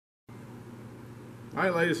All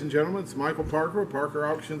right, ladies and gentlemen, it's Michael Parker, Parker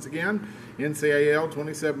Auctions again, NCAL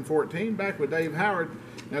 2714, back with Dave Howard.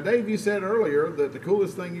 Now, Dave, you said earlier that the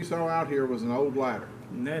coolest thing you saw out here was an old ladder.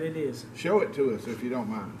 And that it is. Show it to us, if you don't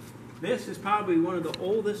mind. This is probably one of the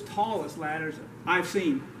oldest, tallest ladders I've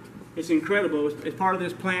seen. It's incredible. It's part of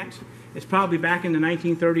this plant. It's probably back in the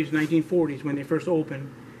 1930s, 1940s when they first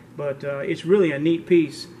opened. But it's really a neat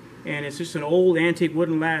piece. And it's just an old, antique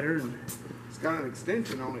wooden ladder. It's got an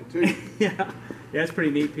extension on it, too. Yeah, it's a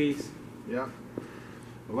pretty neat piece. Yeah.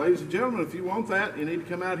 Well, ladies and gentlemen, if you want that, you need to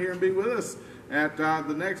come out here and be with us at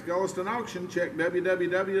the next Gulliston auction. Check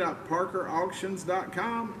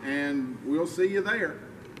www.parkerauctions.com, and we'll see you there.